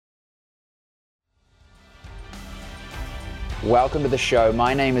Welcome to the show.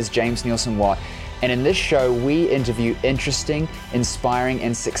 My name is James Nielsen Watt, and in this show, we interview interesting, inspiring,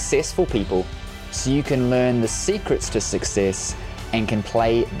 and successful people so you can learn the secrets to success and can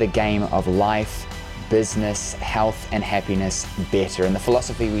play the game of life, business, health, and happiness better. And the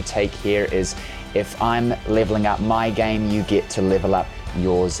philosophy we take here is if I'm leveling up my game, you get to level up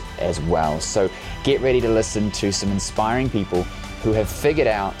yours as well. So get ready to listen to some inspiring people who have figured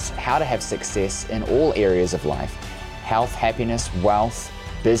out how to have success in all areas of life: health, happiness, wealth,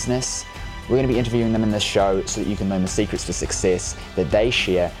 business. We're going to be interviewing them in this show so that you can learn the secrets to success that they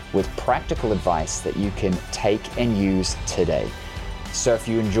share with practical advice that you can take and use today. So if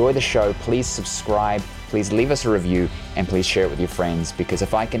you enjoy the show, please subscribe, please leave us a review, and please share it with your friends, because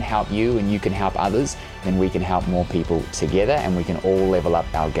if I can help you and you can help others, then we can help more people together and we can all level up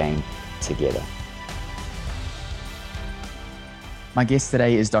our game together. My guest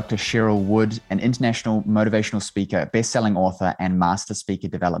today is Dr. Cheryl Wood, an international motivational speaker, best-selling author, and master speaker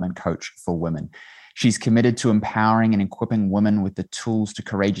development coach for women. She's committed to empowering and equipping women with the tools to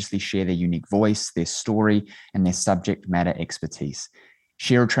courageously share their unique voice, their story, and their subject matter expertise.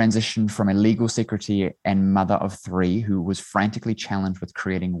 Cheryl transitioned from a legal secretary and mother of three who was frantically challenged with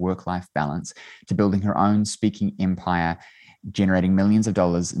creating work-life balance to building her own speaking empire, generating millions of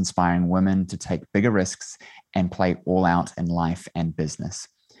dollars, inspiring women to take bigger risks and play all out in life and business.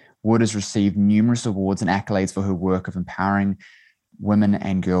 Wood has received numerous awards and accolades for her work of empowering women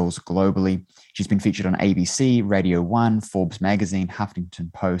and girls globally. She's been featured on ABC, Radio 1, Forbes magazine,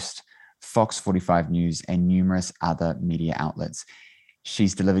 Huffington Post, Fox 45 News, and numerous other media outlets.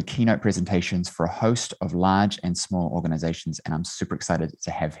 She's delivered keynote presentations for a host of large and small organizations, and I'm super excited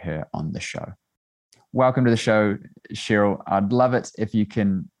to have her on the show. Welcome to the show, Cheryl. I'd love it if you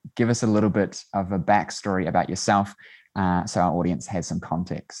can give us a little bit of a backstory about yourself so our audience has some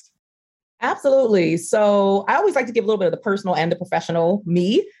context. Absolutely. So I always like to give a little bit of the personal and the professional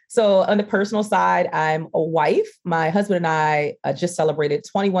me. So on the personal side, I'm a wife. My husband and I just celebrated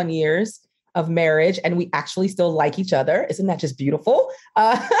 21 years of marriage, and we actually still like each other. Isn't that just beautiful?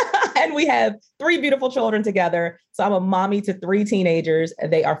 And we have three beautiful children together. So I'm a mommy to three teenagers.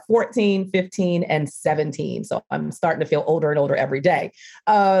 They are 14, 15, and 17. So I'm starting to feel older and older every day.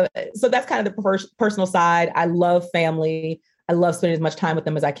 So that's kind of the personal side. I love family. I love spending as much time with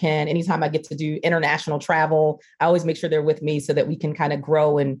them as I can. Anytime I get to do international travel, I always make sure they're with me so that we can kind of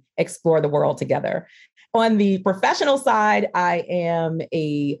grow and explore the world together. On the professional side, I am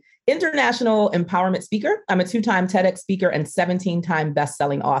a international empowerment speaker. I'm a 2-time TEDx speaker and 17-time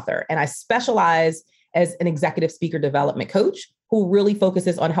best-selling author. And I specialize as an executive speaker development coach who really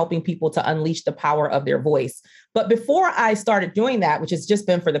focuses on helping people to unleash the power of their voice. But before I started doing that, which has just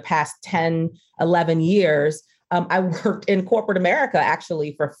been for the past 10, 11 years, I worked in corporate America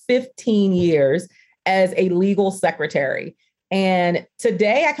actually for 15 years as a legal secretary. And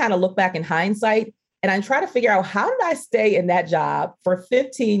today I kind of look back in hindsight and I try to figure out, how did I stay in that job for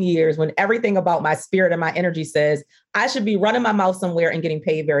 15 years when everything about my spirit and my energy says I should be running my mouth somewhere and getting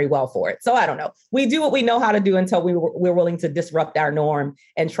paid very well for it? So I don't know. We do what we know how to do until we're willing to disrupt our norm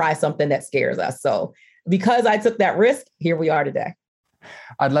and try something that scares us. So because I took that risk, here we are today.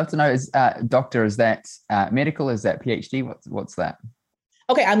 I'd love to know, doctor, is that medical? Is that PhD? What's that?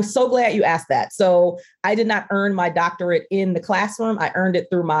 Okay, I'm so glad you asked that. So I did not earn my doctorate in the classroom. I earned it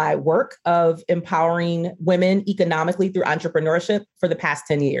through my work of empowering women economically through entrepreneurship for the past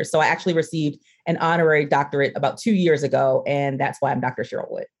 10 years. So I actually received an honorary doctorate about 2 years ago, and that's why I'm Dr. Cheryl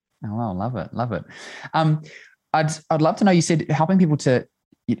Wood. Oh, wow, love it, love it. I'd love to know, you said helping people to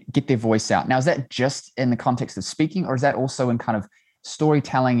get their voice out. Now, is that just in the context of speaking, or is that also in kind of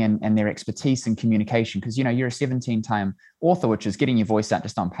storytelling and their expertise in communication? Because, you know, you're a 17-time author, which is getting your voice out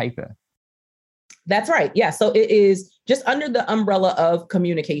just on paper. That's right. Yeah. So it is just under the umbrella of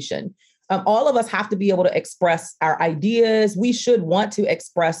communication. All of us have to be able to express our ideas. We should want to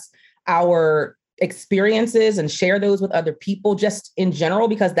express our experiences and share those with other people just in general,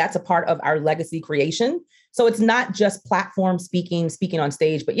 because that's a part of our legacy creation. So it's not just platform speaking on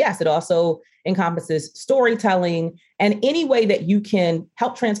stage, but yes, it also encompasses storytelling and any way that you can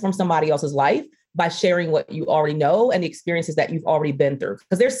help transform somebody else's life by sharing what you already know and the experiences that you've already been through.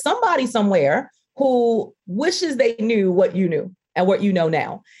 Because there's somebody somewhere who wishes they knew what you knew and what you know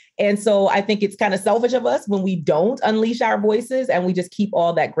now. And so I think it's kind of selfish of us when we don't unleash our voices and we just keep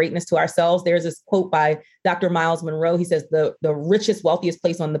all that greatness to ourselves. There's this quote by Dr. Miles Monroe. He says, the richest, wealthiest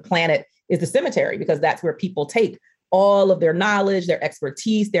place on the planet is the cemetery, because that's where people take all of their knowledge, their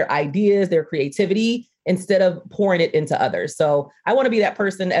expertise, their ideas, their creativity, instead of pouring it into others. So I want to be that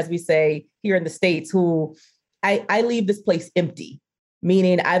person, as we say here in the States, who I leave this place empty.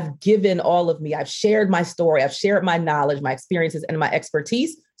 meaning I've given all of me. I've shared my story. I've shared my knowledge, my experiences, and my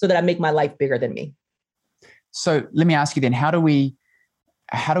expertise so that I make my life bigger than me. So let me ask you then, how do we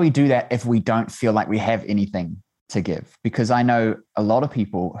do that if we don't feel like we have anything to give? Because I know a lot of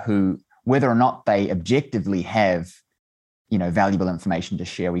people who, whether or not they objectively have, valuable information to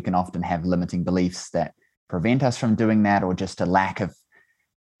share, we can often have limiting beliefs that prevent us from doing that, or just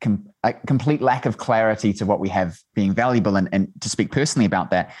a complete lack of clarity to what we have being valuable. And to speak personally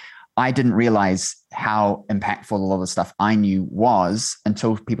about that, I didn't realize how impactful a lot of the stuff I knew was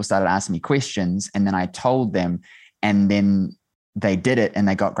until people started asking me questions. And then I told them, and then they did it and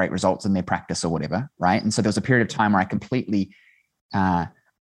they got great results in their practice or whatever. Right. And so there was a period of time where I completely,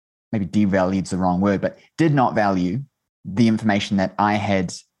 maybe devalued is the wrong word, but did not value the information that I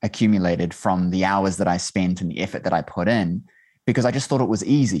had accumulated from the hours that I spent and the effort that I put in, because I just thought it was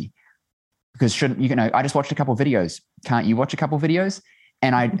easy. Because I just watched a couple of videos. Can't you watch a couple of videos?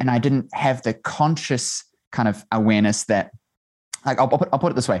 And I didn't have the conscious kind of awareness that, like, I'll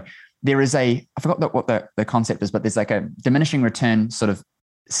put it this way. There is I forgot what the concept is, but there's like a diminishing return sort of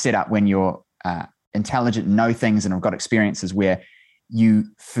setup when you're intelligent, know things, and have got experiences where you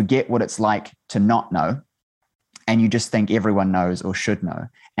forget what it's like to not know. And you just think everyone knows or should know.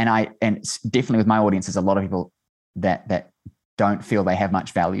 And definitely with my audience, there's a lot of people that don't feel they have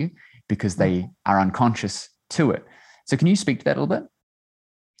much value because they are unconscious to it. So can you speak to that a little bit?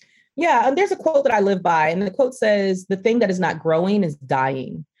 Yeah. And there's a quote that I live by, and the quote says, "The thing that is not growing is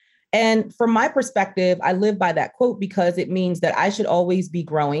dying." And from my perspective, I live by that quote because it means that I should always be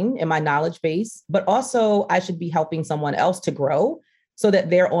growing in my knowledge base, but also I should be helping someone else to grow so that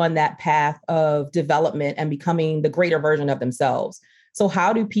they're on that path of development and becoming the greater version of themselves. So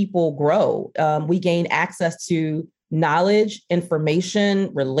how do people grow? We gain access to knowledge,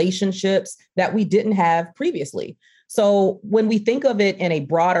 information, relationships that we didn't have previously. So when we think of it in a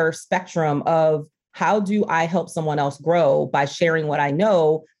broader spectrum of how do I help someone else grow by sharing what I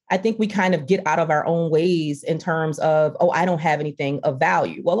know, I think we kind of get out of our own ways in terms of, oh, I don't have anything of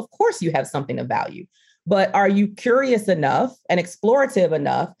value. Well, of course you have something of value. But are you curious enough and explorative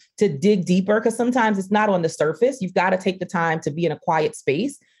enough to dig deeper? Because sometimes it's not on the surface. You've got to take the time to be in a quiet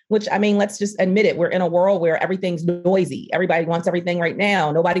space, which, I mean, let's just admit it. We're in a world where everything's noisy. Everybody wants everything right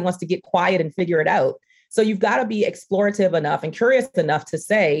now. Nobody wants to get quiet and figure it out. So you've got to be explorative enough and curious enough to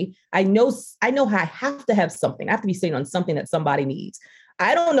say, I know I have to have something. I have to be sitting on something that somebody needs.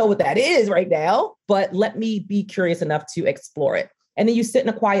 I don't know what that is right now, but let me be curious enough to explore it. And then you sit in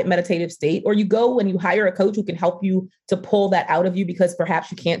a quiet meditative state, or you go and you hire a coach who can help you to pull that out of you because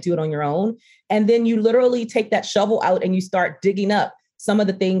perhaps you can't do it on your own. And then you literally take that shovel out and you start digging up some of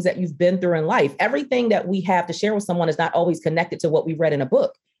the things that you've been through in life. Everything that we have to share with someone is not always connected to what we read in a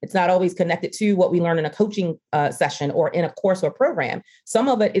book. It's not always connected to what we learn in a coaching session or in a course or program. Some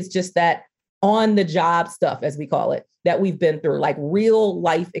of it is just that on the job stuff, as we call it, that we've been through, like real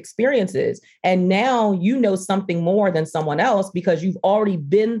life experiences. And now you know something more than someone else because you've already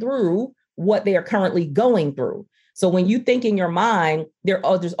been through what they are currently going through. So when you think in your mind,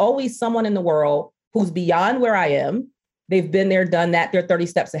 there's always someone in the world who's beyond where I am. They've been there, done that. They're 30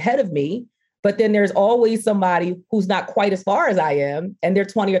 steps ahead of me. But then there's always somebody who's not quite as far as I am, and they're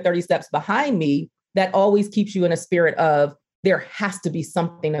 20 or 30 steps behind me. That always keeps you in a spirit of, there has to be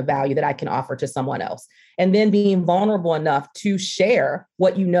something of value that I can offer to someone else. And then being vulnerable enough to share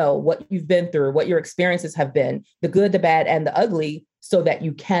what you know, what you've been through, what your experiences have been, the good, the bad, and the ugly, so that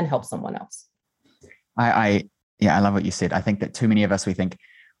you can help someone else. I love what you said. I think that too many of us, we think,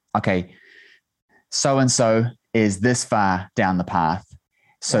 okay, so-and-so is this far down the path.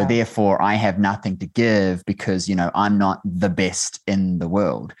 So therefore I have nothing to give because, I'm not the best in the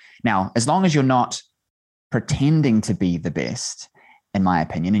world. Now, as long as you're not pretending to be the best, in my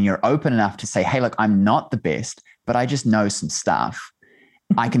opinion, and you're open enough to say, hey, look, I'm not the best, but I just know some stuff.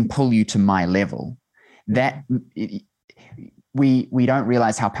 I can pull you to my level. That we don't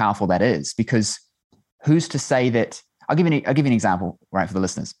realize how powerful that is, because who's to say that? I'll give you an example, right, for the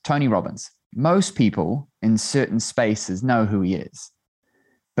listeners. Tony Robbins. Most people in certain spaces know who he is,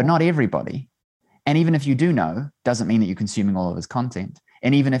 but not everybody. And even if you do know, doesn't mean that you're consuming all of his content.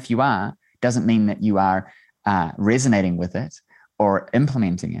 And even if you are, doesn't mean that you are resonating with it or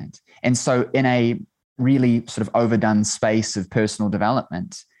implementing it. And so in a really sort of overdone space of personal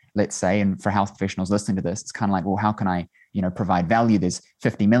development, let's say, and for health professionals listening to this, it's kind of like, well, how can I, provide value? There's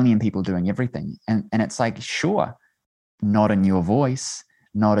 50 million people doing everything. And it's like, sure, not in your voice,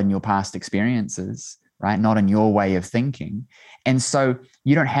 not in your past experiences, right? Not in your way of thinking. And so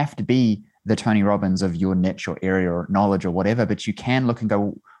you don't have to be the Tony Robbins of your niche or area or knowledge or whatever, but you can look and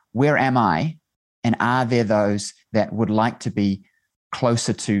go, where am I? And are there those that would like to be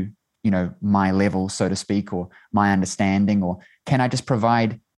closer to, my level, so to speak, or my understanding, or can I just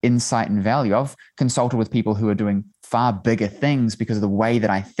provide insight and value? I've consulted with people who are doing far bigger things because of the way that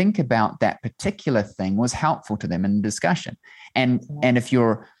I think about that particular thing was helpful to them in the discussion. And if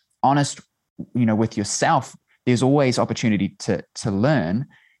you're honest, with yourself, there's always opportunity to learn.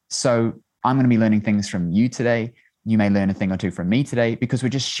 So I'm going to be learning things from you today. You may learn a thing or two from me today, because we're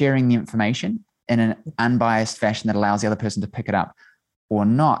just sharing the information in an unbiased fashion that allows the other person to pick it up or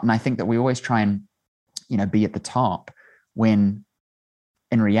not. And I think that we always try and, be at the top, when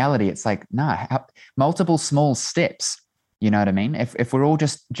in reality, it's like, multiple small steps. You know what I mean? If we're all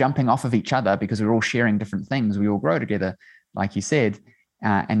just jumping off of each other because we're all sharing different things, we all grow together, like you said,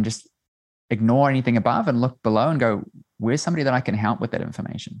 and just ignore anything above and look below and go, where's somebody that I can help with that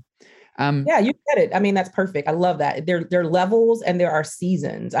information? Yeah, you said it. I mean, that's perfect. I love that. There are levels and there are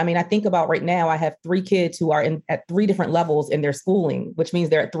seasons. I mean, I think about right now, I have 3 kids who are at 3 different levels in their schooling, which means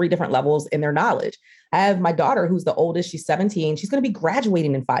they're at 3 different levels in their knowledge. I have my daughter, who's the oldest. She's 17. She's going to be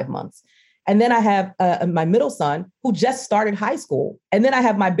graduating in 5 months. And then I have my middle son, who just started high school. And then I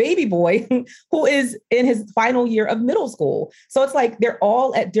have my baby boy who is in his final year of middle school. So it's like they're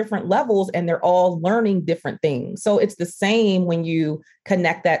all at different levels and they're all learning different things. So it's the same when you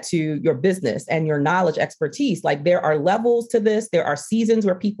connect that to your business and your knowledge expertise. Like there are levels to this. There are seasons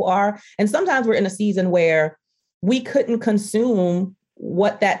where people are. And sometimes we're in a season where we couldn't consume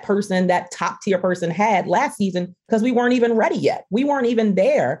what that top tier person had last season because we weren't even ready yet. We weren't even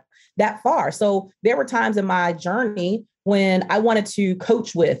there that far. So there were times in my journey when I wanted to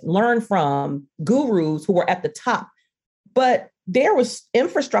coach with, learn from gurus who were at the top, but there was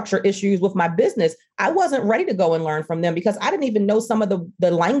infrastructure issues with my business. I wasn't ready to go and learn from them because I didn't even know some of the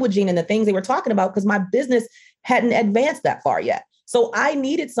languaging and the things they were talking about because my business hadn't advanced that far yet. So I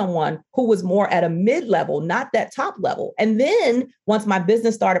needed someone who was more at a mid-level, not that top level. And then once my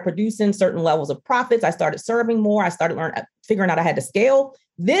business started producing certain levels of profits, I started serving more. I started figuring out I had to scale.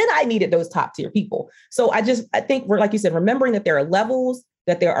 Then I needed those top tier people. So I think we're, like you said, remembering that there are levels,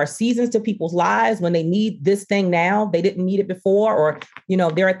 that there are seasons to people's lives when they need this thing now, they didn't need it before, or,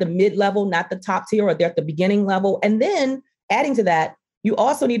 they're at the mid-level, not the top tier, or they're at the beginning level. And then adding to that, you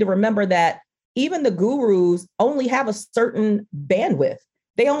also need to remember that even the gurus only have a certain bandwidth.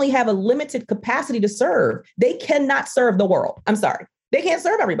 They only have a limited capacity to serve. They cannot serve the world. I'm sorry. They can't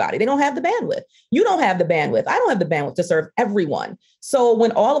serve everybody. They don't have the bandwidth. You don't have the bandwidth. I don't have the bandwidth to serve everyone. So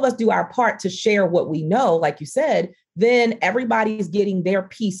when all of us do our part to share what we know, like you said, then everybody's getting their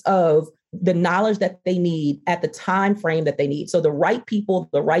piece of the knowledge that they need at the time frame that they need. So the right people,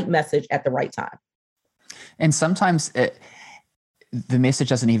 the right message at the right time. And sometimes the message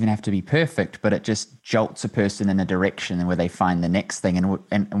doesn't even have to be perfect, but it just jolts a person in a direction where they find the next thing.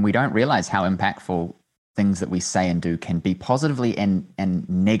 And we don't realize how impactful things that we say and do can be positively and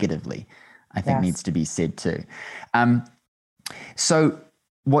negatively, I think needs to be said too. So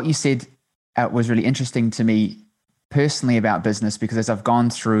what you said was really interesting to me personally about business, because as I've gone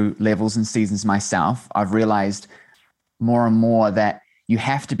through levels and seasons myself, I've realized more and more that you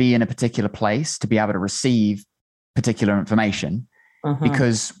have to be in a particular place to be able to receive particular information.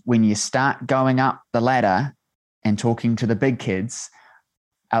 Because when you start going up the ladder and talking to the big kids,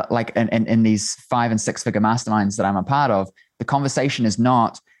 like in these 5 and 6 figure masterminds that I'm a part of, the conversation is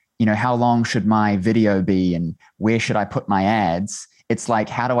not, how long should my video be and where should I put my ads? It's like,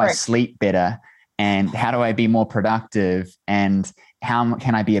 how do I sleep better? And how do I be more productive? And how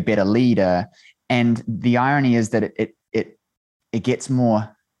can I be a better leader? And the irony is that it gets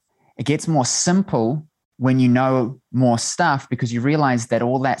more simple when you know more stuff, because you realize that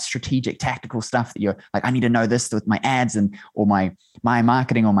all that strategic, tactical stuff that you're like, I need to know this with my ads or my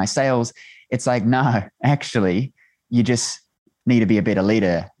marketing or my sales. It's like, no, actually, you just need to be a better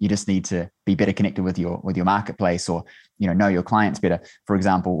leader. You just need to be better connected with your marketplace, or, know your clients better, for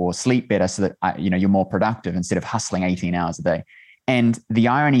example, or sleep better so that, you're more productive instead of hustling 18 hours a day. And the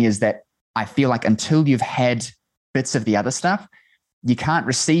irony is that I feel like until you've had bits of the other stuff, you can't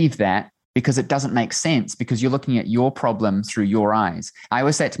receive that, because it doesn't make sense, because you're looking at your problem through your eyes. I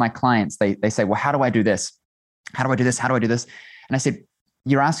always say it to my clients, they say, well, how do I do this? How do I do this? How do I do this? And I said,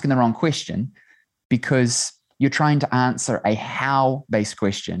 you're asking the wrong question, because you're trying to answer a how-based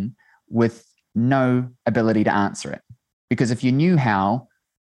question with no ability to answer it. Because if you knew how,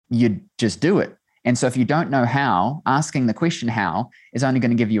 you'd just do it. And so if you don't know how, asking the question how is only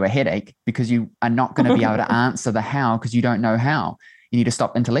going to give you a headache, because you are not going to be able to answer the how because you don't know how. You need to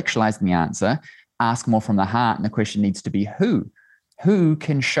stop intellectualizing the answer, ask more from the heart. And the question needs to be who? Who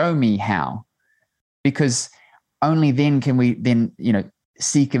can show me how? Because only then can we then,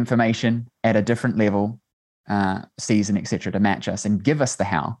 seek information at a different level season, etc., to match us and give us the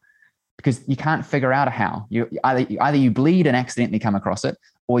how, because you can't figure out a how. You either you bleed and accidentally come across it,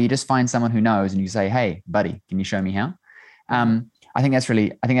 or you just find someone who knows and you say, "Hey, buddy, can you show me how?"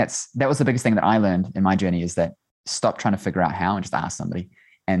 That was the biggest thing that I learned in my journey, is that stop trying to figure out how and just ask somebody.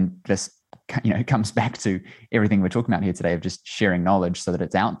 And this, it comes back to everything we're talking about here today of just sharing knowledge so that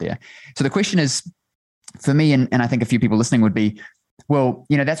it's out there. So the question is, for me, and I think a few people listening would be, well,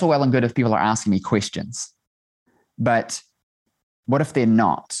 that's all well and good if people are asking me questions, but what if they're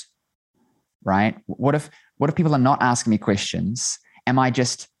not, right? What if people are not asking me questions? Am I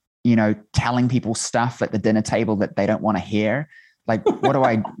just, telling people stuff at the dinner table that they don't want to hear? Like, what do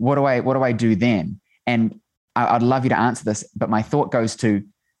I do then? And I'd love you to answer this, but my thought goes to,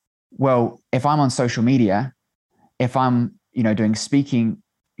 well, if I'm on social media, if I'm, doing speaking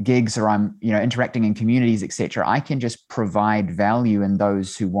gigs, or I'm, interacting in communities, etc., I can just provide value, and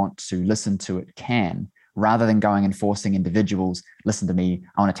those who want to listen to it can, rather than going and forcing individuals, listen to me,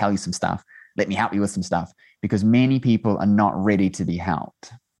 I want to tell you some stuff, let me help you with some stuff, because many people are not ready to be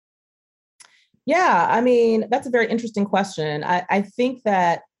helped. Yeah, I mean, that's a very interesting question. I think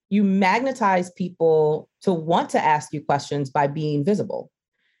that you magnetize people to want to ask you questions by being visible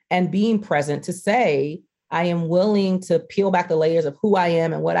and being present to say, I am willing to peel back the layers of who I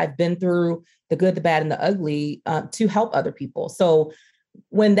am and what I've been through, the good, the bad, and the ugly, to help other people. So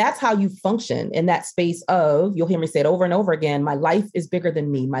when that's how you function in that space of, you'll hear me say it over and over again, my life is bigger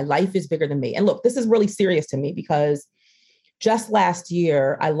than me. My life is bigger than me. And look, this is really serious to me, because just last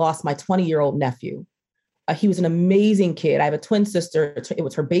year, I lost my 20-year-old nephew. He was an amazing kid. I have a twin sister. It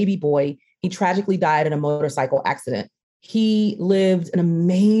was her baby boy. He tragically died in a motorcycle accident. He lived an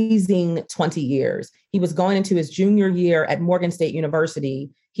amazing 20 years. He was going into his junior year at Morgan State University.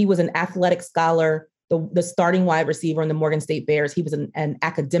 He was an athletic scholar, the starting wide receiver in the Morgan State Bears. He was an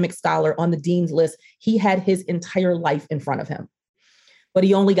academic scholar on the dean's list. He had his entire life in front of him, but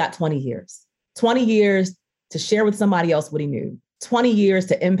he only got 20 years. 20 years to share with somebody else what he knew, 20 years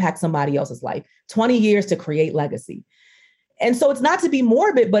to impact somebody else's life, 20 years to create legacy. And so it's not to be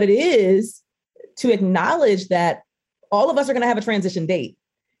morbid, but it is to acknowledge that all of us are going to have a transition date,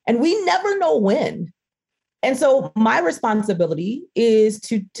 and we never know when. And so my responsibility is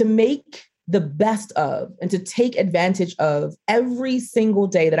to make the best of and to take advantage of every single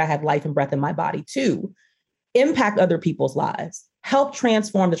day that I have life and breath in my body to impact other people's lives, help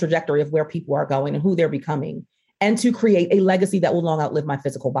transform the trajectory of where people are going and who they're becoming, and to create a legacy that will long outlive my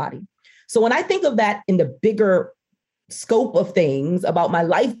physical body. So when I think of that in the bigger scope of things about my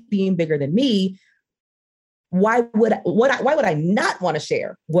life being bigger than me, why would I not want to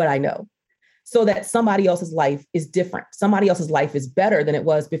share what I know so that somebody else's life is different? Somebody else's life is better than it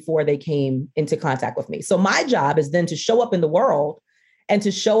was before they came into contact with me. So my job is then to show up in the world and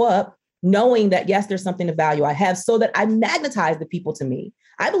to show up knowing that, yes, there's something of value I have, so that I magnetize the people to me.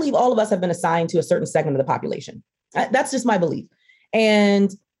 I believe all of us have been assigned to a certain segment of the population. That's just my belief.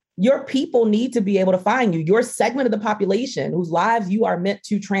 And your people need to be able to find you. Your segment of the population whose lives you are meant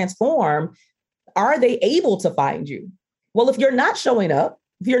to transform, are they able to find you? Well, if you're not showing up,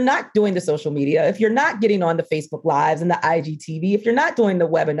 if you're not doing the social media, if you're not getting on the Facebook Lives and the IGTV, if you're not doing the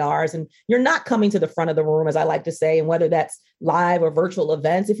webinars and you're not coming to the front of the room, as I like to say, and whether that's live or virtual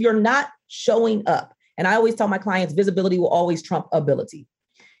events, if you're not showing up, and I always tell my clients, visibility will always trump ability.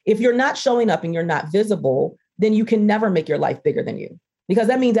 If you're not showing up and you're not visible, then you can never make your life bigger than you. Because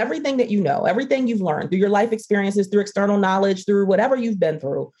that means everything that you know, everything you've learned through your life experiences, through external knowledge, through whatever you've been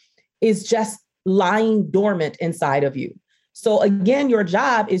through, is just lying dormant inside of you. So again, your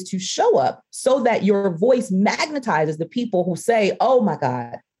job is to show up so that your voice magnetizes the people who say, oh my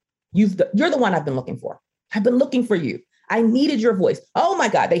God, you're the one I've been looking for. I've been looking for you. I needed your voice. Oh my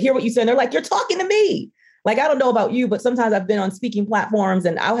God, they hear what you say and they're like, you're talking to me. Like, I don't know about you, but sometimes I've been on speaking platforms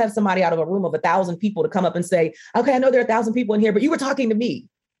and I'll have somebody out of a room of 1,000 people to come up and say, okay, I know there are 1,000 people in here, but you were talking to me.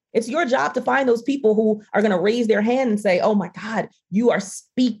 It's your job to find those people who are going to raise their hand and say, oh my God, you are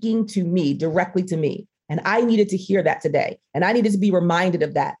speaking to me, directly to me. And I needed to hear that today. And I needed to be reminded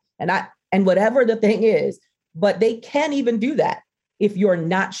of that. And whatever the thing is, but they can't even do that if you're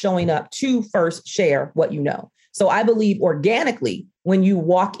not showing up to first share what you know. So I believe organically, when you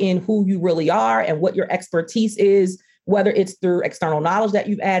walk in who you really are and what your expertise is, whether it's through external knowledge that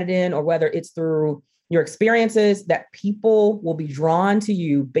you've added in, or whether it's through your experiences, that people will be drawn to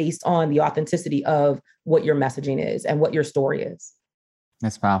you based on the authenticity of what your messaging is and what your story is.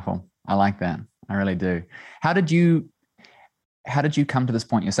 That's powerful. I like that. I really do. How did you come to this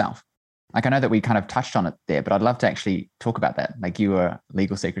point yourself? Like, I know that we kind of touched on it there, but I'd love to actually talk about that. Like, you were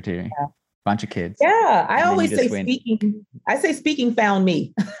legal secretary. bunch of kids. Yeah, I And then you always say just went, speaking found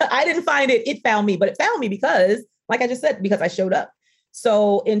me. I didn't find it, it found me, but it found me because, like I just said, because I showed up.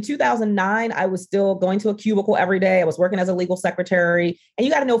 So in 2009, I was still going to a cubicle every day. I was working as a legal secretary. And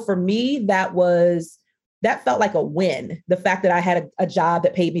you got to know, for me, that felt like a win. The fact that I had a job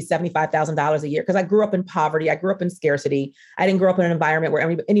that paid me $75,000 a year, because I grew up in poverty. I grew up in scarcity. I didn't grow up in an environment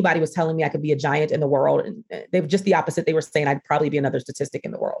where anybody was telling me I could be a giant in the world. And they were just the opposite. They were saying I'd probably be another statistic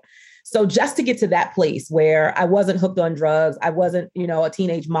in the world. So just to get to that place where I wasn't hooked on drugs, I wasn't, a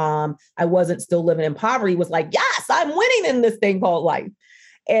teenage mom, I wasn't still living in poverty, was like, yes, I'm winning in this thing called life.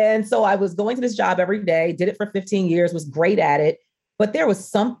 And so I was going to this job every day, did it for 15 years, was great at it. But there was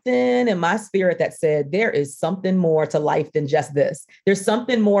something in my spirit that said, there is something more to life than just this. There's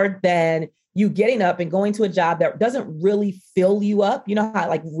something more than you getting up and going to a job that doesn't really fill you up. You know how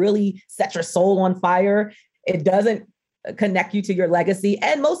like really set your soul on fire? It doesn't connect you to your legacy.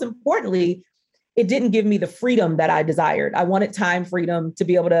 And most importantly, it didn't give me the freedom that I desired. I wanted time freedom to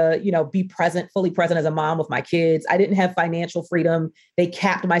be able to, be present, fully present as a mom with my kids. I didn't have financial freedom. They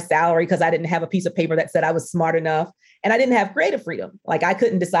capped my salary because I didn't have a piece of paper that said I was smart enough. And I didn't have creative freedom. Like I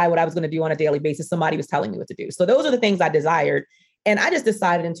couldn't decide what I was going to do on a daily basis. Somebody was telling me what to do. So those are the things I desired. And I just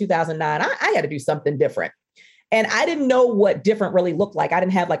decided in 2009, I had to do something different. And I didn't know what different really looked like. I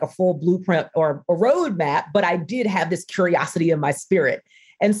didn't have like a full blueprint or a roadmap, but I did have this curiosity in my spirit.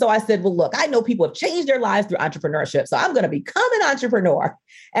 And so I said, well, look, I know people have changed their lives through entrepreneurship. So I'm going to become an entrepreneur.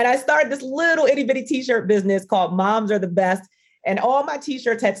 And I started this little itty bitty t-shirt business called Moms Are the Best. And all my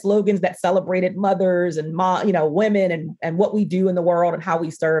t-shirts had slogans that celebrated mothers and women and what we do in the world and how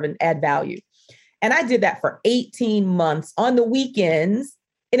we serve and add value. And I did that for 18 months on the weekends,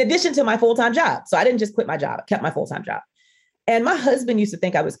 in addition to my full-time job. So I didn't just quit my job, I kept my full-time job. And my husband used to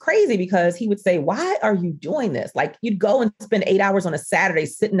think I was crazy because he would say, why are you doing this? Like you'd go and spend 8 hours on a Saturday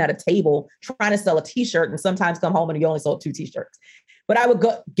sitting at a table trying to sell a t-shirt and sometimes come home and you only sold 2 t-shirts. But I would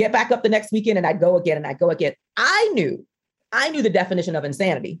get back up the next weekend and I'd go again and I'd go again. I knew the definition of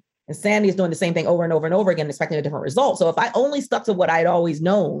insanity. Insanity is doing the same thing over and over and over again, expecting a different result. So if I only stuck to what I'd always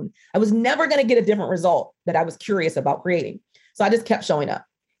known, I was never going to get a different result that I was curious about creating. So I just kept showing up.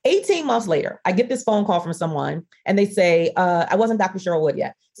 18 months later, I get this phone call from someone and they say, I wasn't Dr. Cheryl Wood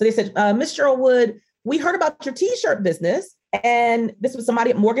yet. So they said, Miss Cheryl Wood, we heard about your t-shirt business. And this was somebody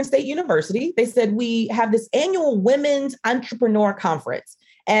at Morgan State University. They said, we have this annual women's entrepreneur conference.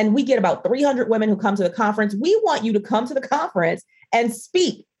 And we get about 300 women who come to the conference. We want you to come to the conference and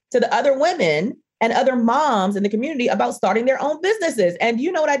speak to the other women and other moms in the community about starting their own businesses. And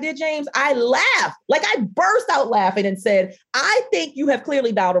you know what I did, James? I laughed. Like I burst out laughing and said, I think you have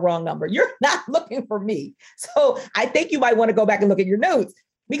clearly dialed a wrong number. You're not looking for me. So I think you might want to go back and look at your notes,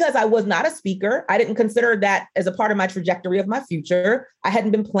 because I was not a speaker. I didn't consider that as a part of my trajectory of my future. I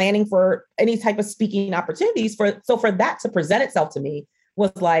hadn't been planning for any type of speaking opportunities. So for that to present itself to me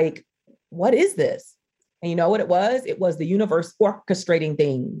was like, what is this? And you know what it was? It was the universe orchestrating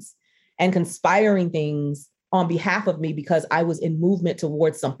things and conspiring things on behalf of me because I was in movement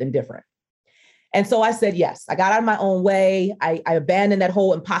towards something different. And so I said, yes, I got out of my own way. I abandoned that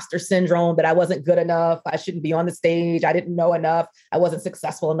whole imposter syndrome that I wasn't good enough. I shouldn't be on the stage. I didn't know enough. I wasn't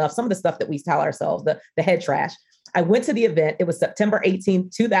successful enough. Some of the stuff that we tell ourselves, the head trash. I went to the event. It was September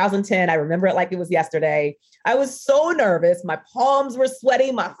 18th, 2010. I remember it like it was yesterday. I was so nervous. My palms were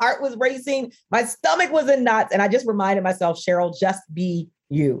sweating. My heart was racing. My stomach was in knots. And I just reminded myself, Cheryl, just be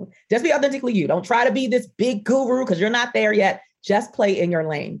you. Just be authentically you. Don't try to be this big guru because you're not there yet. Just play in your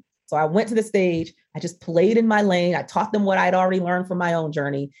lane. So I went to the stage. I just played in my lane. I taught them what I'd already learned from my own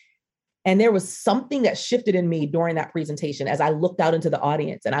journey. And there was something that shifted in me during that presentation as I looked out into the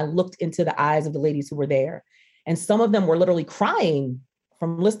audience and I looked into the eyes of the ladies who were there. And some of them were literally crying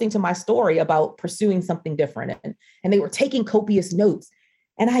from listening to my story about pursuing something different. And they were taking copious notes.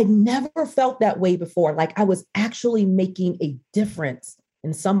 And I'd never felt that way before. Like I was actually making a difference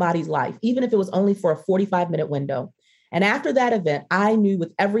in somebody's life, even if it was only for a 45-minute window. And after that event, I knew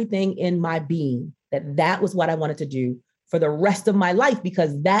with everything in my being that that was what I wanted to do for the rest of my life,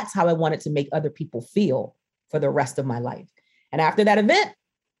 because that's how I wanted to make other people feel for the rest of my life. And after that event,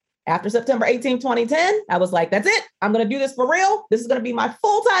 after September 18, 2010, I was like, that's it. I'm going to do this for real. This is going to be my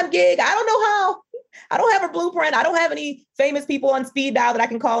full-time gig. I don't know how. I don't have a blueprint. I don't have any famous people on speed dial that I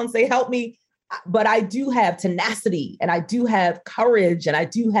can call and say, help me. But I do have tenacity and I do have courage and I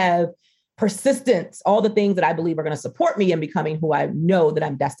do have persistence, all the things that I believe are going to support me in becoming who I know that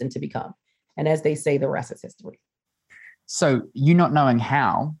I'm destined to become. And as they say, the rest is history. So you not knowing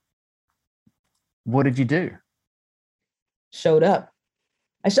how, what did you do? Showed up.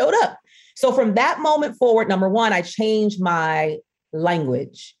 I showed up. So from that moment forward, number one, I changed my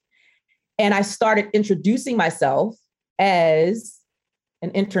language. And I started introducing myself as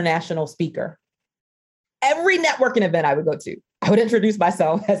an international speaker. Every networking event I would go to, I would introduce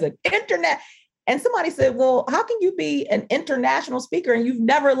myself as an internet. And somebody said, well, how can you be an international speaker and you've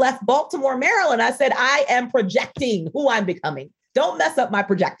never left Baltimore, Maryland? I said, I am projecting who I'm becoming. Don't mess up my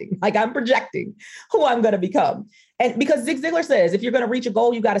projecting. Like, I'm projecting who I'm going to become. And because Zig Ziglar says, if you're going to reach a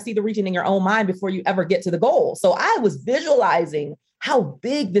goal, you got to see the reaching in your own mind before you ever get to the goal. So I was visualizing how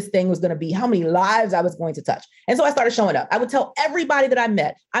big this thing was going to be, how many lives I was going to touch. And so I started showing up. I would tell everybody that I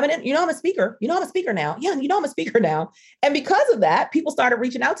met, I'm a speaker. I'm a speaker now. Yeah, I'm a speaker now. And because of that, people started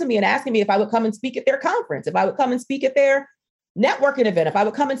reaching out to me and asking me if I would come and speak at their conference, if I would come and speak at their networking event, if I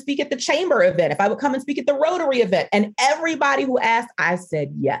would come and speak at the chamber event, if I would come and speak at the Rotary event. And everybody who asked, I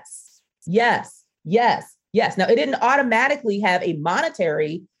said, yes, yes, yes, yes. Now, it didn't automatically have a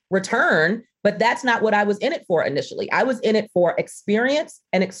monetary return, but that's not what I was in it for initially. I was in it for experience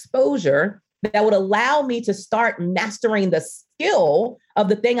and exposure that would allow me to start mastering the skill of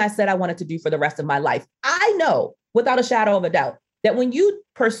the thing I said I wanted to do for the rest of my life. I know without a shadow of a doubt that when you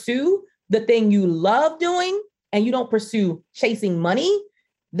pursue the thing you love doing, and you don't pursue chasing money,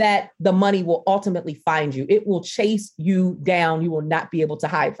 that the money will ultimately find you. It will chase you down. You will not be able to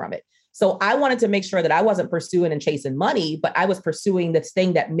hide from it. So I wanted to make sure that I wasn't pursuing and chasing money, but I was pursuing this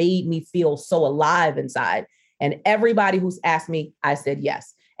thing that made me feel so alive inside. And everybody who's asked me, I said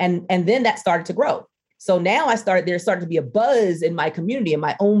yes. And then that started to grow. So now there started to be a buzz in my community, in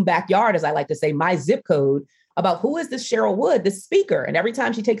my own backyard, as I like to say, my zip code, about who is this Cheryl Wood, this speaker. And every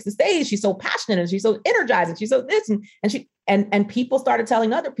time she takes the stage, she's so passionate and she's so energizing. She's so this and people started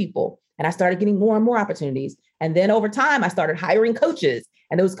telling other people. And I started getting more and more opportunities. And then over time, I started hiring coaches.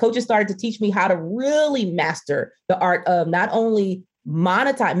 And those coaches started to teach me how to really master the art of not only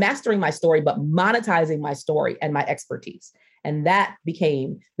mastering my story, but monetizing my story and my expertise. And that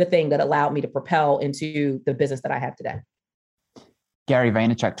became the thing that allowed me to propel into the business that I have today. Gary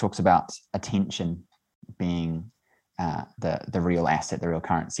Vaynerchuk talks about attention being the real asset, the real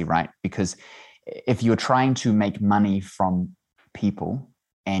currency, right? Because if you're trying to make money from people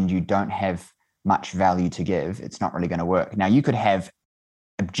and you don't have much value to give, it's not really going to work. Now, you could have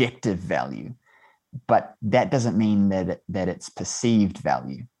objective value, but that doesn't mean that it's perceived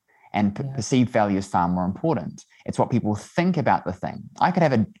value. And perceived value is far more important. It's what people think about the thing. I could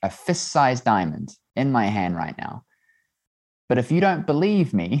have a fist-sized diamond in my hand right now, but if you don't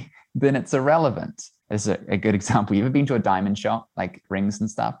believe me, then it's irrelevant. This is a good example. You ever been to a diamond shop, like rings and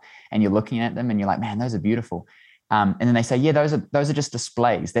stuff, and you're looking at them and you're like, man, those are beautiful. And then they say, yeah, those are just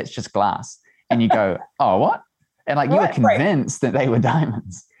displays. That's just glass. And you go, oh, what? And like, you were convinced that they were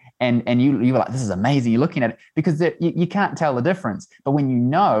diamonds. And you were like, this is amazing. You're looking at it because you can't tell the difference. But when you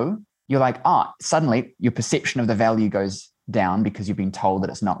know, you're like, suddenly your perception of the value goes down because you've been told that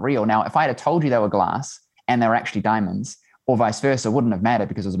it's not real. Now, if I had told you they were glass and they were actually diamonds, or vice versa, wouldn't have mattered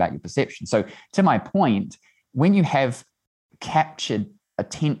because it was about your perception. So to my point, when you have captured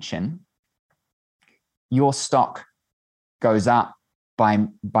attention, your stock goes up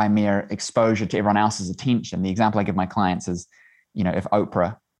by mere exposure to everyone else's attention. The example I give my clients is, if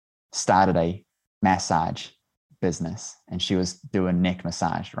Oprah started a massage business and she was doing neck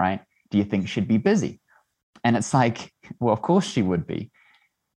massage, right? Do you think she'd be busy? And it's like, well, of course she would be,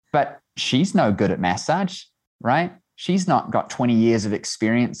 but she's no good at massage, right? She's not got 20 years of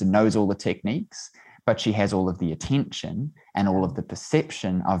experience and knows all the techniques, but she has all of the attention and all of the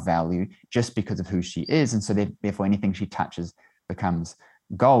perception of value just because of who she is. And so therefore anything she touches becomes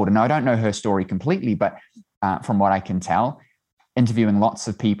gold. And I don't know her story completely, but from what I can tell, interviewing lots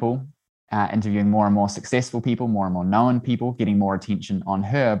of people, interviewing more and more successful people, more and more known people, getting more attention on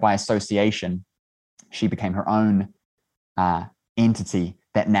her by association, she became her own entity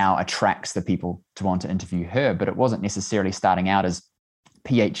that now attracts the people to want to interview her. But it wasn't necessarily starting out as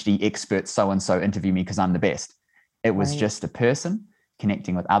PhD expert so-and-so interview me because I'm the best. It was just a person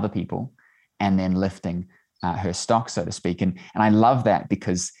connecting with other people and then lifting her stock, so to speak. And I love that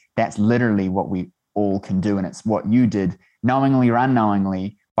because that's literally what we all can do. And it's what you did knowingly or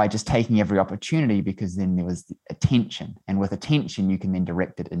unknowingly by just taking every opportunity, because then there was attention. And with attention, you can then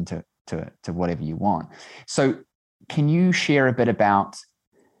direct it into whatever you want. So can you share a bit about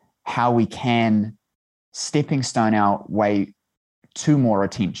how we can stepping stone our way to more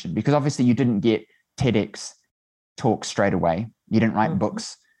attention? Because obviously you didn't get TEDx talks straight away. You didn't write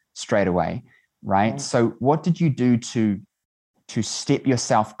books straight away, right? So what did you do to step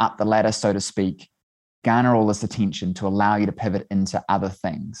yourself up the ladder, so to speak, garner all this attention to allow you to pivot into other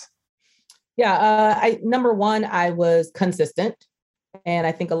things? Yeah, number one, I was consistent. And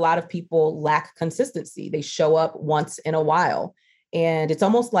I think a lot of people lack consistency. They show up once in a while. And it's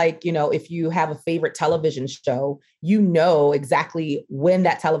almost like, if you have a favorite television show, you know exactly when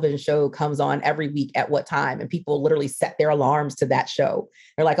that television show comes on every week at what time. And people literally set their alarms to that show.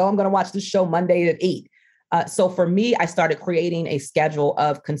 They're like, oh, I'm going to watch this show Monday at 8. So for me, I started creating a schedule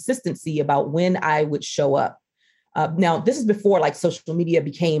of consistency about when I would show up. Now, this is before like social media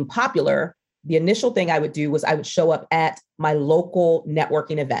became popular. The initial thing I would do was I would show up at my local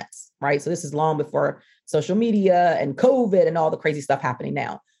networking events, right? So this is long before social media and COVID and all the crazy stuff happening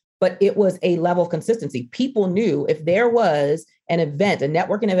now. But it was a level of consistency. People knew if there was an event, a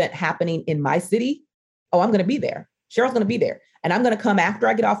networking event happening in my city, oh, I'm going to be there. Cheryl's going to be there. And I'm going to come after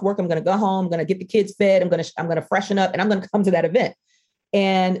I get off work. I'm going to go home. I'm going to get the kids fed. I'm going to freshen up and I'm going to come to that event.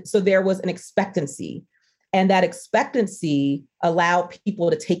 And so there was an expectancy. And that expectancy allowed people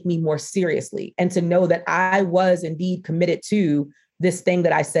to take me more seriously and to know that I was indeed committed to this thing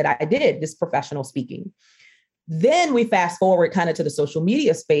that I said I did, this professional speaking. Then we fast forward kind of to the social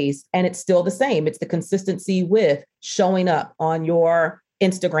media space, and it's still the same. It's the consistency with showing up on your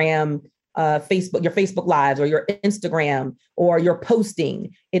Instagram, Facebook, your Facebook lives or your Instagram or your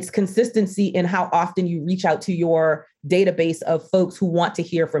posting. It's consistency in how often you reach out to your database of folks who want to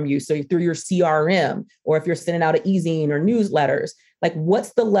hear from you. So through your CRM, or if you're sending out an e-zine or newsletters, like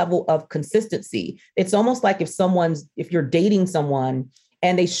what's the level of consistency? It's almost like if you're dating someone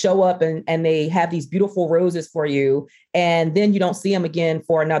and they show up and they have these beautiful roses for you, and then you don't see them again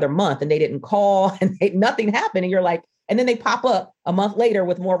for another month and they didn't call and nothing happened. And you're like, and then they pop up a month later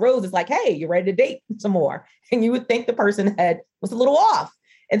with more roses, like, hey, you're ready to date some more. And you would think the person was a little off.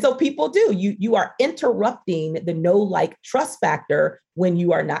 And so people do, you are interrupting the know, like, trust factor when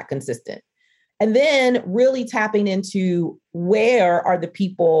you are not consistent. And then really tapping into where are the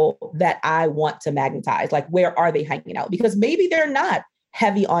people that I want to magnetize? Like, where are they hanging out? Because maybe they're not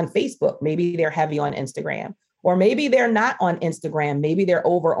heavy on Facebook. Maybe they're heavy on Instagram, or maybe they're not on Instagram. Maybe they're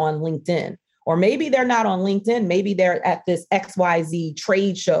over on LinkedIn, or maybe they're not on LinkedIn. Maybe they're at this XYZ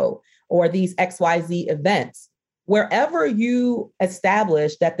trade show or these XYZ events. Wherever you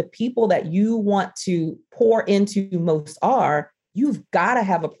establish that the people that you want to pour into most are, you've got to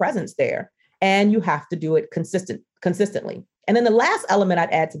have a presence there, and you have to do it consistently. And then the last element I'd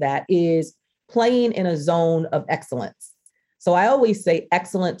add to that is playing in a zone of excellence. So I always say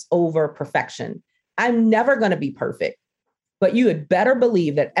excellence over perfection. I'm never going to be perfect, but you had better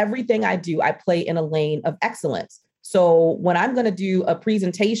believe that everything I do, I play in a lane of excellence. So when I'm going to do a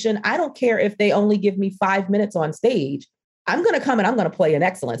presentation, I don't care if they only give me 5 minutes on stage. I'm going to come and I'm going to play in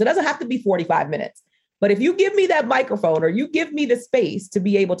excellence. It doesn't have to be 45 minutes. But if you give me that microphone or you give me the space to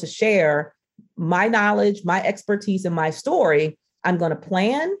be able to share my knowledge, my expertise, and my story, I'm going to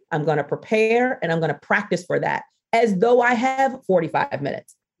plan, I'm going to prepare, and I'm going to practice for that as though I have 45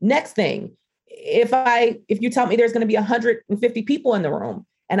 minutes. Next thing, if you tell me there's going to be 150 people in the room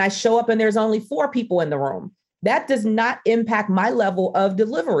and I show up and there's only 4 people in the room, that does not impact my level of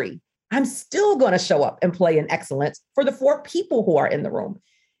delivery. I'm still going to show up and play in excellence for the 4 people who are in the room.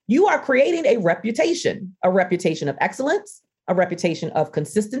 You are creating a reputation of excellence, a reputation of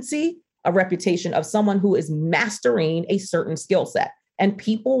consistency, a reputation of someone who is mastering a certain skill set. And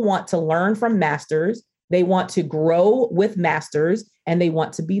people want to learn from masters. They want to grow with masters, and they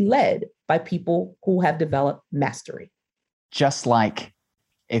want to be led by people who have developed mastery. Just like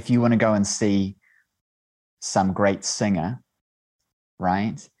if you want to go and see some great singer,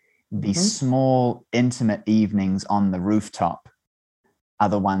 right? The small, intimate evenings on the rooftop are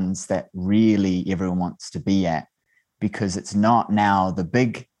the ones that really everyone wants to be at, because it's not now the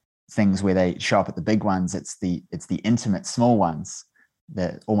big things where they show up at the big ones. It's the intimate small ones,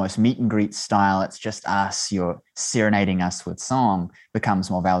 the almost meet and greet style. It's just us, you're serenading us with song, becomes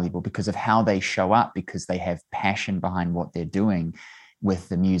more valuable because of how they show up, because they have passion behind what they're doing with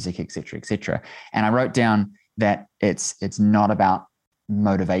the music, et cetera, et cetera. And I wrote down that it's not about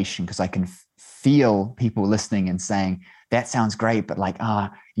motivation, because I can feel people listening and saying, that sounds great, but like, I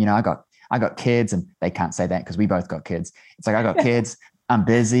got kids, and they can't say that because we both got kids. It's like, I got kids, I'm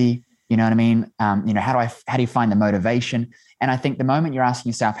busy, you know what I mean? How do you find the motivation? And I think the moment you're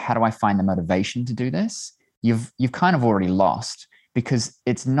asking yourself, how do I find the motivation to do this? You've kind of already lost, because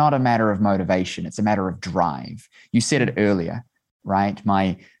it's not a matter of motivation. It's a matter of drive. You said it earlier, right?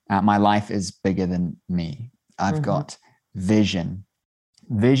 My life is bigger than me. I've got vision,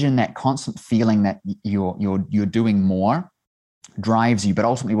 that constant feeling that you're doing more drives you. But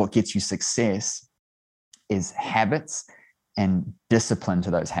ultimately what gets you success is habits and discipline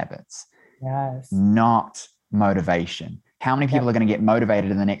to those habits. Yes. Not motivation. How many people are going to get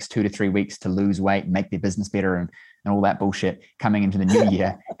motivated in the next 2 to 3 weeks to lose weight, make their business better, and and all that bullshit coming into the new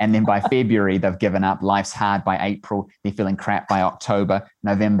year. And then by February, they've given up. Life's hard by April. They're feeling crap by October.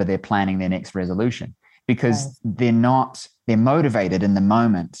 November, they're planning their next resolution because they're motivated in the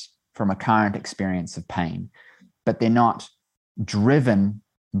moment from a current experience of pain, but they're not driven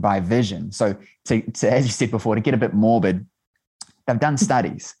by vision. So to as you said before, to get a bit morbid, they've done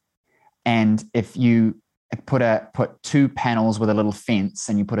studies. And if you put 2 panels with a little fence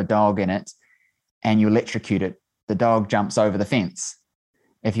and you put a dog in it and you electrocute it, the dog jumps over the fence.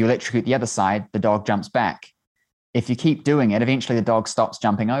 If you electrocute the other side, the dog jumps back. If you keep doing it, eventually the dog stops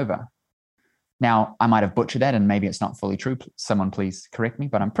jumping over. Now, I might have butchered that and maybe it's not fully true. Someone please correct me,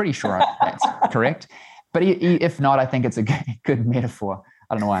 but I'm pretty sure that's correct. But if not, I think it's a good metaphor.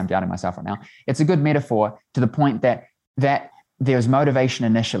 I don't know why I'm doubting myself right now. It's a good metaphor to the point that there's motivation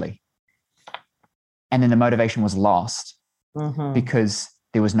initially. And then the motivation was lost because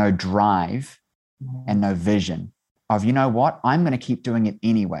there was no drive and no vision of, you know what, I'm going to keep doing it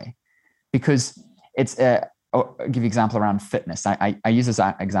anyway. Because it's, I'll give you an example around fitness. I use this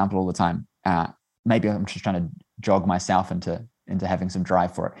example all the time. Maybe I'm just trying to jog myself into having some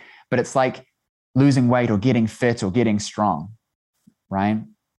drive for it. But it's like losing weight or getting fit or getting strong, right?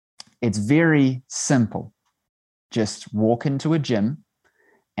 It's very simple. Just walk into a gym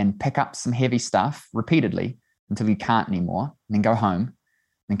and pick up some heavy stuff repeatedly until you can't anymore, and then go home,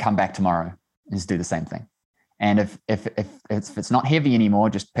 then come back tomorrow and just do the same thing. And if it's not heavy anymore,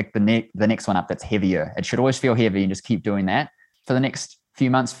 just pick the next one up that's heavier. It should always feel heavy, and just keep doing that for the next few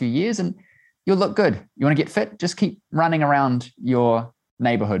months, few years, and you'll look good. You want to get fit? Just keep running around your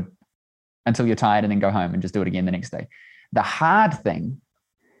neighborhood until you're tired, and then go home and just do it again the next day. The hard thing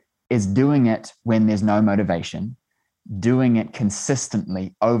is doing it when there's no motivation, doing it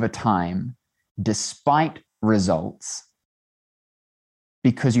consistently over time, despite results,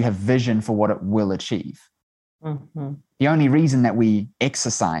 because you have vision for what it will achieve. The only reason that we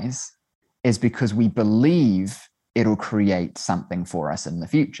exercise is because we believe it'll create something for us in the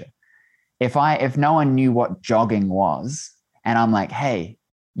future. If no one knew what jogging was, and I'm like, hey,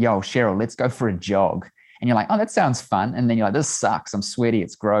 yo, Cheryl, let's go for a jog. And you're like, oh, that sounds fun. And then you're like, this sucks. I'm sweaty.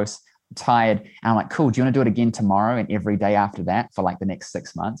 It's gross. I'm tired. And I'm like, cool. Do you want to do it again tomorrow and every day after that for like the next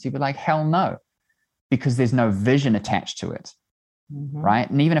 6 months? You'd be like, hell no, because there's no vision attached to it. Right.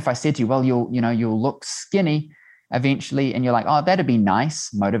 And even if I said to you, well, you'll look skinny eventually, and you're like, oh, that'd be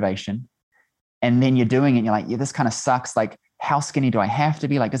nice motivation. And then you're doing it and you're like, yeah, this kind of sucks. Like, how skinny do I have to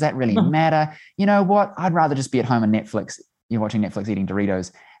be? Like, does that really matter? You know what? I'd rather just be at home on Netflix. You're watching Netflix eating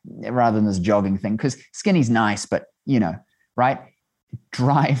Doritos rather than this jogging thing, because skinny's nice, but right?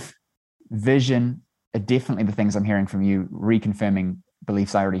 Drive, vision are definitely the things I'm hearing from you, reconfirming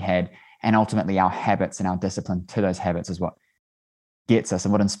beliefs I already had. And ultimately our habits and our discipline to those habits is what gets us.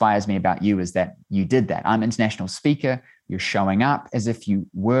 And what inspires me about you is that you did that. I'm an international speaker. You're showing up as if you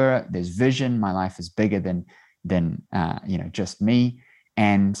were. There's vision. My life is bigger than just me.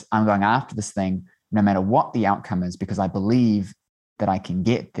 And I'm going after this thing no matter what the outcome is, because I believe that I can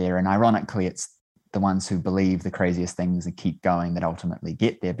get there. And ironically, it's the ones who believe the craziest things and keep going that ultimately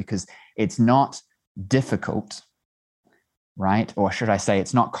get there, because it's not difficult, right? Or should I say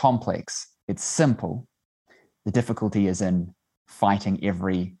it's not complex, it's simple. The difficulty is in fighting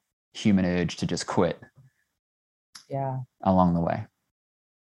every human urge to just quit along the way.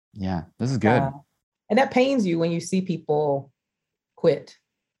 Yeah, this is good. And that pains you when you see people quit,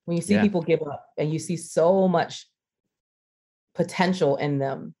 when you see people give up, and you see so much potential in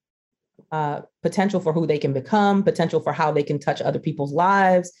them, potential for who they can become, potential for how they can touch other people's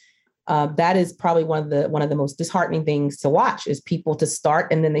lives. That is probably one of the most disheartening things to watch, is people to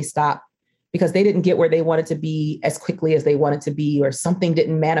start and then they stop because they didn't get where they wanted to be as quickly as they wanted to be, or something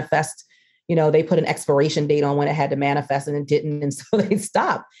didn't manifest. They put an expiration date on when it had to manifest and it didn't. And so they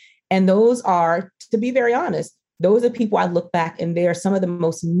stopped. And those are, to be very honest, those are people I look back and they are some of the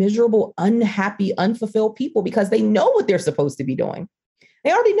most miserable, unhappy, unfulfilled people, because they know what they're supposed to be doing.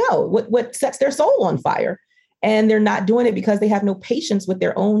 They already know what sets their soul on fire, and they're not doing it because they have no patience with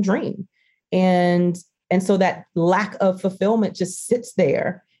their own dream. And so that lack of fulfillment just sits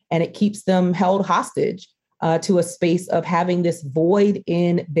there, and it keeps them held hostage to a space of having this void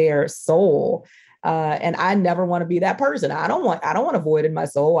in their soul. And I never want to be that person. I don't want a void in my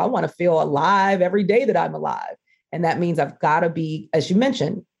soul. I want to feel alive every day that I'm alive. And that means I've got to be, as you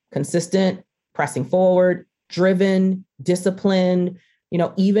mentioned, consistent, pressing forward, driven, disciplined,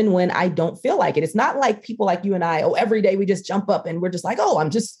 even when I don't feel like it. It's not like people like you and I, every day we just jump up and we're just like, I'm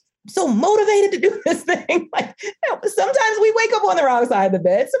just so motivated to do this thing. Like, sometimes we wake up on the wrong side of the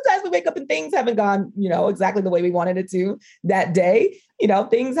bed. Sometimes we wake up and things haven't gone, exactly the way we wanted it to that day.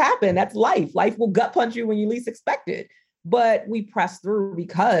 Things happen. That's life. Life will gut punch you when you least expect it. But we press through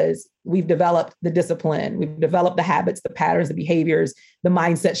because we've developed the discipline. We've developed the habits, the patterns, the behaviors, the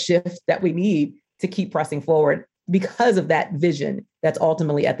mindset shift that we need to keep pressing forward because of that vision that's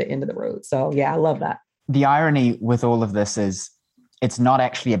ultimately at the end of the road. So yeah, I love that. The irony with all of this is it's not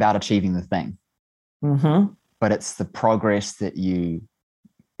actually about achieving the thing, but it's the progress that you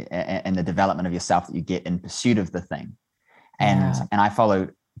and the development of yourself that you get in pursuit of the thing. And I follow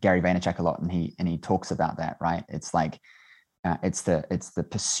Gary Vaynerchuk a lot, and he talks about that, right? It's like it's the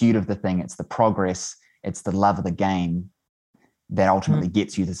pursuit of the thing, it's the progress, it's the love of the game that ultimately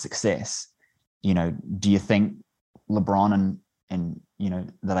gets you the success. Do you think LeBron and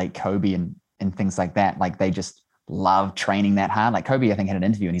the late Kobe and things like that, like they just love training that hard? Like Kobe, I think, had an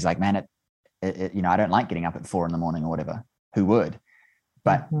interview and he's like, man, I don't like getting up at 4 a.m. or whatever. Who would?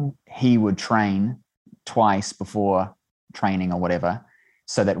 But he would train twice before training or whatever,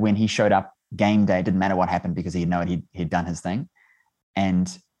 so that when he showed up game day, it didn't matter what happened because he'd know he'd done his thing.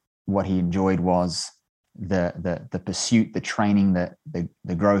 And what he enjoyed was the pursuit, the training,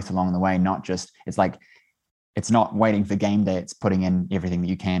 the growth along the way. Not just, it's like, it's not waiting for game day, it's putting in everything that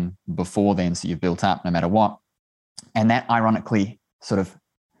you can before then, so you've built up no matter what. And that ironically sort of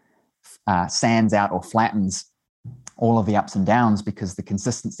sands out or flattens all of the ups and downs, because the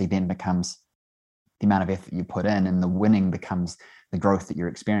consistency then becomes the amount of effort you put in, and the winning becomes the growth that you're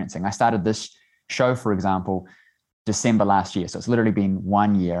experiencing. I started this show, for example, December last year. So it's literally been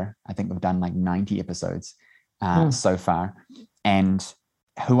 1 year. I think we've done like 90 episodes so far. And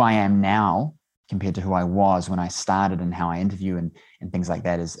who I am now compared to who I was when I started, and how I interview and things like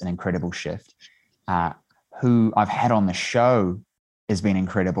that, is an incredible shift. Who I've had on the show has been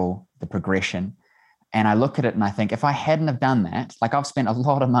incredible, the progression. And I look at it and I think, if I hadn't have done that, like, I've spent a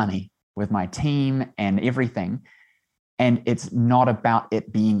lot of money with my team and everything, and it's not about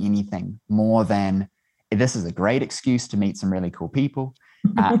it being anything more than, this is a great excuse to meet some really cool people,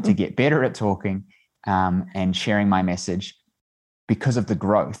 to get better at talking and sharing my message because of the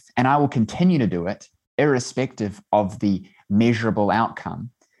growth. And I will continue to do it irrespective of the measurable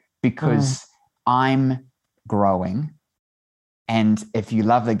outcome, because I'm growing. And if you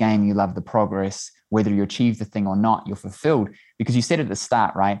love the game, you love the progress, whether you achieve the thing or not, you're fulfilled, because you said at the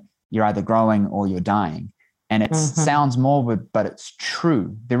start, right? You're either growing or you're dying. And it sounds morbid, but it's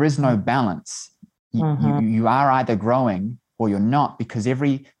true. There is no balance. You are either growing or you're not, because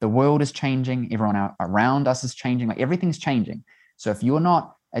the world is changing. Everyone around us is changing. Like, everything's changing. So if you're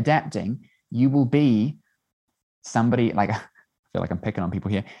not adapting, you will be somebody, like, I feel like I'm picking on people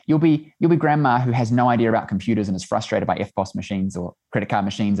here. You'll be grandma who has no idea about computers and is frustrated by FPOS machines or credit card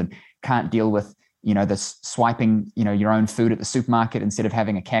machines, and can't deal with, this swiping, your own food at the supermarket instead of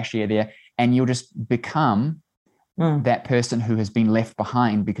having a cashier there. And you'll just become that person who has been left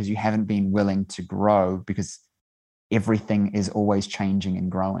behind because you haven't been willing to grow, because everything is always changing and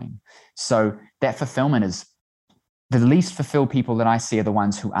growing. So that fulfillment is, the least fulfilled people that I see are the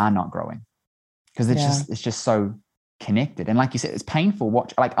ones who are not growing, because it's just so connected. And like you said, it's painful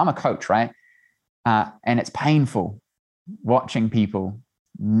like, I'm a coach, right? And it's painful watching people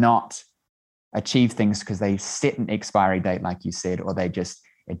not achieve things because they set an expiry date, like you said, or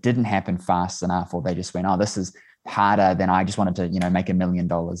it didn't happen fast enough, or they just went, oh, this is harder than I just wanted to, make $1 million.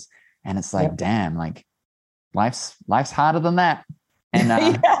 And it's like, damn, like, life's harder than that. And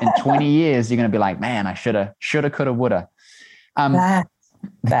in 20 years, you're going to be like, man, I shoulda, coulda, woulda.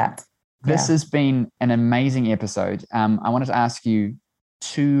 This has been an amazing episode. I wanted to ask you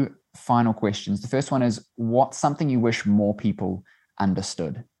 2 final questions. The first one is, what's something you wish more people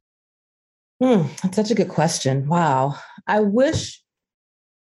understood? That's such a good question. Wow. I wish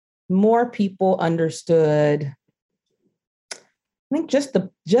more people understood, I think, just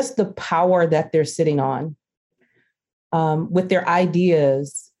the power that they're sitting on with their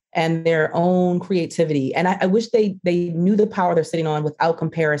ideas and their own creativity. And I wish they knew the power they're sitting on without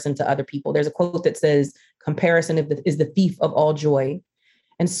comparison to other people. There's a quote that says, comparison is the thief of all joy.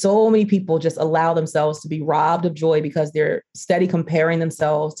 And so many people just allow themselves to be robbed of joy because they're steady comparing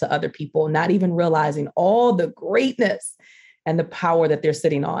themselves to other people, not even realizing all the greatness and the power that they're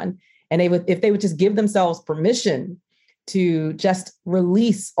sitting on. And if they would just give themselves permission to just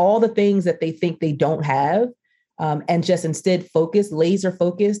release all the things that they think they don't have, and just instead laser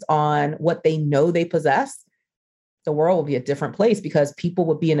focused on what they know they possess, the world will be a different place, because people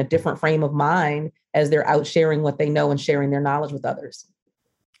will be in a different frame of mind as they're out sharing what they know and sharing their knowledge with others.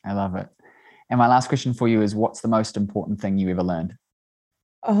 I love it. And my last question for you is, what's the most important thing you ever learned?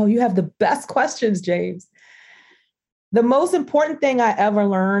 Oh, you have the best questions, James. The most important thing I ever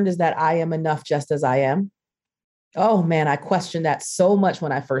learned is that I am enough just as I am. Oh man, I questioned that so much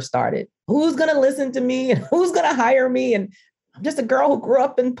when I first started. Who's going to listen to me and who's going to hire me? And I'm just a girl who grew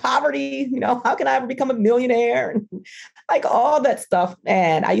up in poverty. How can I ever become a millionaire? And like all that stuff.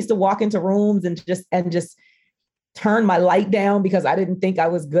 And I used to walk into rooms and just turn my light down because I didn't think I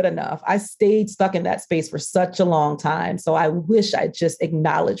was good enough. I stayed stuck in that space for such a long time. So I wish I just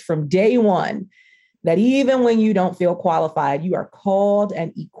acknowledged from day one that even when you don't feel qualified, you are called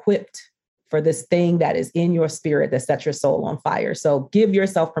and equipped for this thing that is in your spirit that sets your soul on fire. So give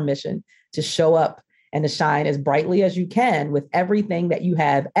yourself permission to show up and to shine as brightly as you can with everything that you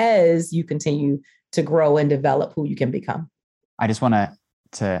have as you continue to grow and develop who you can become. I just want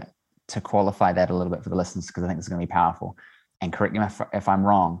to qualify that a little bit for the listeners, because I think this is going to be powerful. And correct me if I'm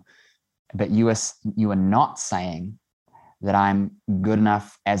wrong, but you are not saying that I'm good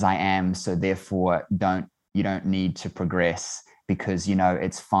enough as I am, so therefore you don't need to progress because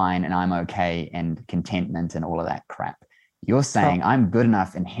it's fine and I'm okay and contentment and all of that crap. You're saying I'm good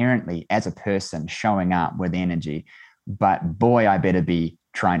enough inherently as a person showing up with energy, but boy, I better be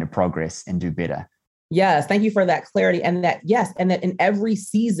trying to progress and do better. Yes. Thank you for that clarity. And that in every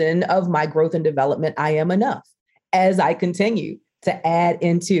season of my growth and development, I am enough as I continue to add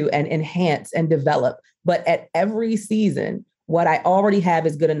into and enhance and develop. But at every season, what I already have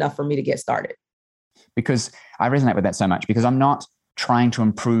is good enough for me to get started. Because I resonate with that so much, because I'm not trying to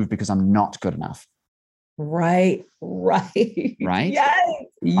improve because I'm not good enough. Right. Yes.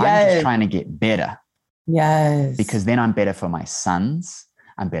 I'm just trying to get better. Yes. Because then I'm better for my sons.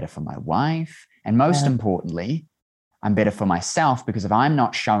 I'm better for my wife. And most importantly, I'm better for myself, because if I'm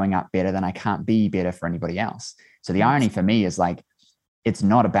not showing up better, then I can't be better for anybody else. So the irony for me is like, it's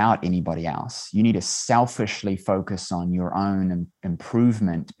not about anybody else. You need to selfishly focus on your own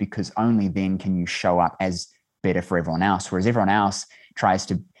improvement, because only then can you show up as better for everyone else. Whereas everyone else tries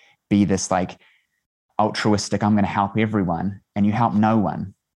to be this like altruistic, I'm going to help everyone, and you help no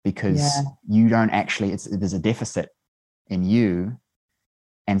one because you don't actually, there's a deficit in you.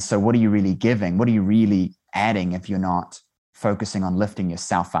 And so what are you really giving? What are you really adding if you're not focusing on lifting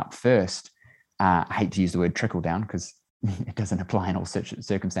yourself up first? I hate to use the word trickle down because it doesn't apply in all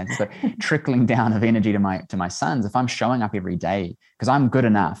circumstances, but trickling down of energy to my sons. If I'm showing up every day because I'm good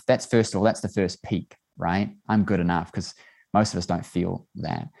enough, that's the first peak, right? I'm good enough, because most of us don't feel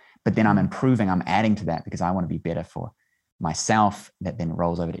that. But then I'm improving, I'm adding to that because I want to be better for myself. That then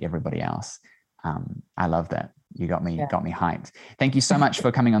rolls over to everybody else. I love that. You got me hyped. Thank you so much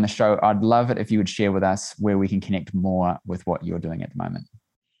for coming on the show. I'd love it if you would share with us where we can connect more with what you're doing at the moment.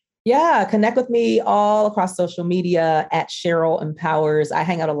 Yeah, connect with me all across social media at Cheryl Empowers. I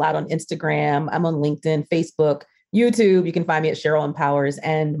hang out a lot on Instagram. I'm on LinkedIn, Facebook, YouTube. You can find me at Cheryl Empowers,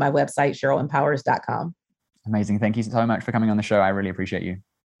 and my website, CherylEmpowers.com. Amazing. Thank you so much for coming on the show. I really appreciate you.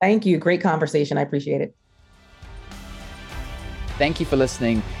 Thank you. Great conversation. I appreciate it. Thank you for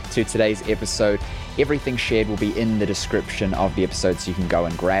listening to today's episode. Everything shared will be in the description of the episode, so you can go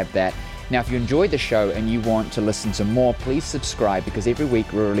and grab that. Now, if you enjoyed the show and you want to listen to more, please subscribe, because every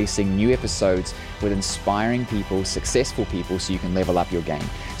week we're releasing new episodes with inspiring people, successful people, so you can level up your game.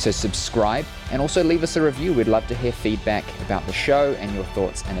 So subscribe and also leave us a review. We'd love to hear feedback about the show and your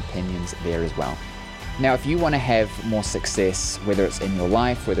thoughts and opinions there as well. Now, if you want to have more success, whether it's in your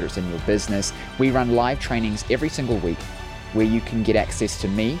life, whether it's in your business, we run live trainings every single week where you can get access to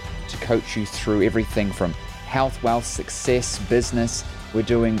me to coach you through everything from health, wealth, success, business. We're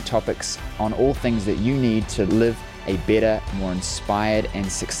doing topics on all things that you need to live a better, more inspired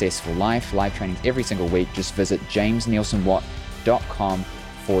and successful life. Live trainings every single week. Just visit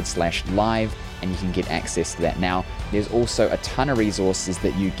jamesnielsenwatt.com/live and you can get access to that. Now, there's also a ton of resources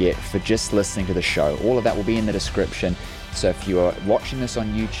that you get for just listening to the show. All of that will be in the description. So if you are watching this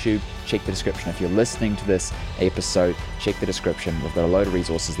on YouTube, check the description. If you're listening to this episode, check the description. We've got a load of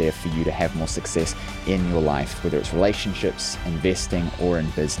resources there for you to have more success in your life, whether it's relationships, investing, or in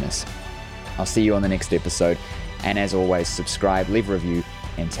business. I'll see you on the next episode. And as always, subscribe, leave a review,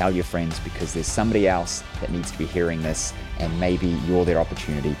 and tell your friends, because there's somebody else that needs to be hearing this, and maybe you're their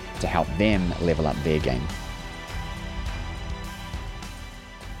opportunity to help them level up their game.